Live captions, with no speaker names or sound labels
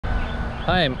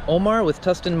Hi, I'm Omar with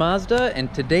Tustin Mazda,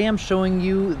 and today I'm showing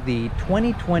you the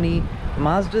 2020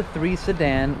 Mazda 3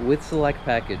 sedan with Select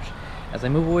package. As I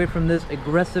move away from this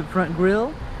aggressive front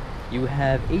grille, you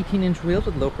have 18-inch wheels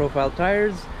with low-profile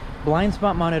tires. Blind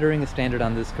spot monitoring is standard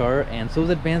on this car, and so is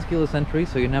advanced keyless entry,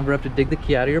 so you never have to dig the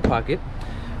key out of your pocket.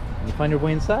 When you find your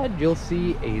way inside, you'll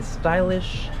see a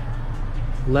stylish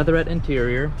leatherette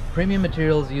interior, premium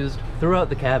materials used throughout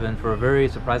the cabin for a very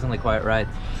surprisingly quiet ride.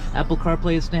 Apple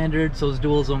CarPlay is standard, so is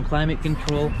dual zone climate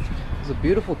control. It's a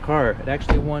beautiful car. It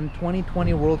actually won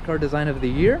 2020 World Car Design of the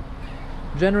Year.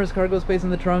 Generous cargo space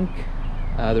in the trunk.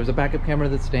 There's a backup camera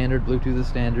that's standard, Bluetooth is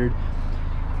standard.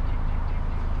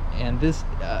 And this,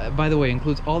 by the way,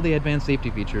 includes all the advanced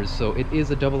safety features, so it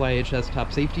is a double IHS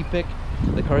top safety pick.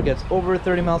 The car gets over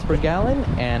 30 miles per gallon,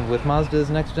 and with Mazda's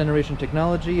next generation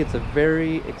technology, it's a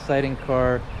very exciting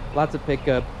car. Lots of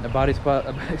pickup, a body style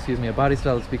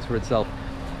that speaks for itself.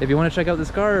 If you want to check out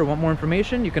this car or want more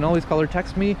information, you can always call or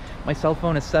text me. My cell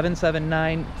phone is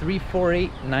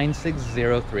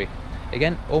 779-348-9603.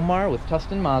 Again, Omar with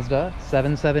Tustin Mazda,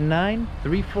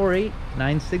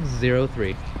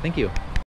 779-348-9603. Thank you.